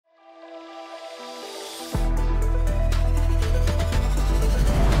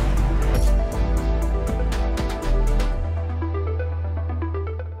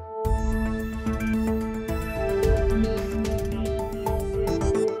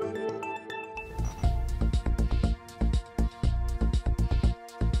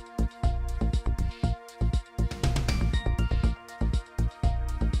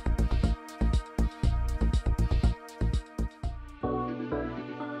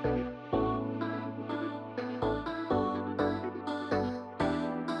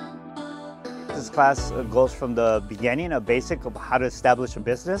This class goes from the beginning, a basic of how to establish a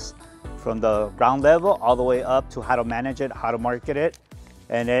business, from the ground level all the way up to how to manage it, how to market it.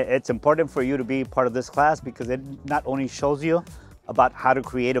 And it's important for you to be part of this class because it not only shows you about how to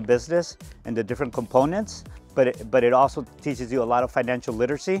create a business and the different components, but it also teaches you a lot of financial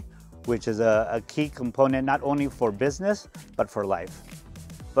literacy, which is a key component not only for business, but for life.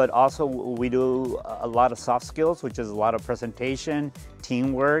 But also we do a lot of soft skills, which is a lot of presentation,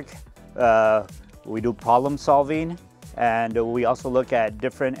 teamwork, we do problem solving, and we also look at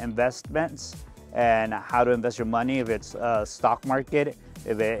different investments and how to invest your money, if it's stock market,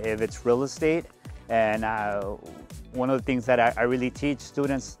 if it's real estate. And one of the things that I really teach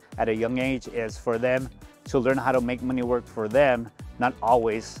students at a young age is for them to learn how to make money work for them, not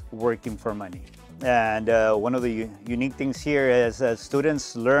always working for money. And one of the unique things here is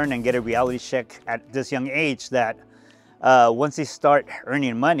students learn and get a reality check at this young age that once they start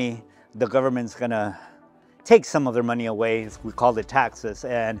earning money, the government's gonna take some of their money away. We call it taxes.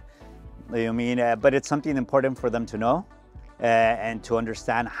 And but it's something important for them to know and to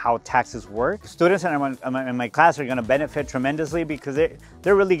understand how taxes work. Students in my class are gonna benefit tremendously because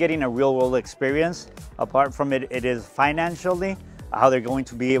they're really getting a real world experience. Apart from it is financially, how they're going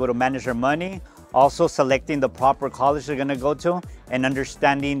to be able to manage their money, also selecting the proper college they're gonna go to, and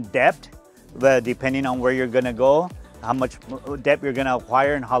understanding debt, depending on where you're gonna go, how much debt you're gonna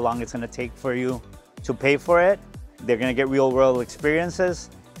acquire and how long it's gonna take for you to pay for it. They're gonna get real world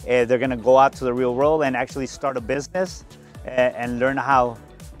experiences. They're gonna go out to the real world and actually start a business and learn how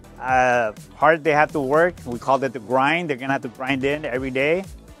hard they have to work. We call it the grind. They're gonna have to grind in every day.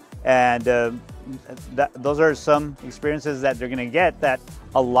 And those are some experiences that they're gonna get that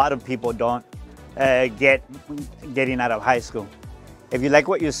a lot of people don't getting out of high school. If you like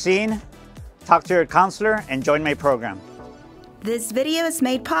what you've seen, talk to your counselor and join my program. This video is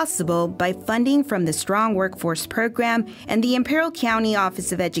made possible by funding from the Strong Workforce Program and the Imperial County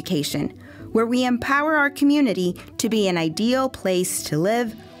Office of Education, where we empower our community to be an ideal place to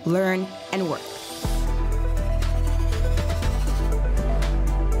live, learn, and work.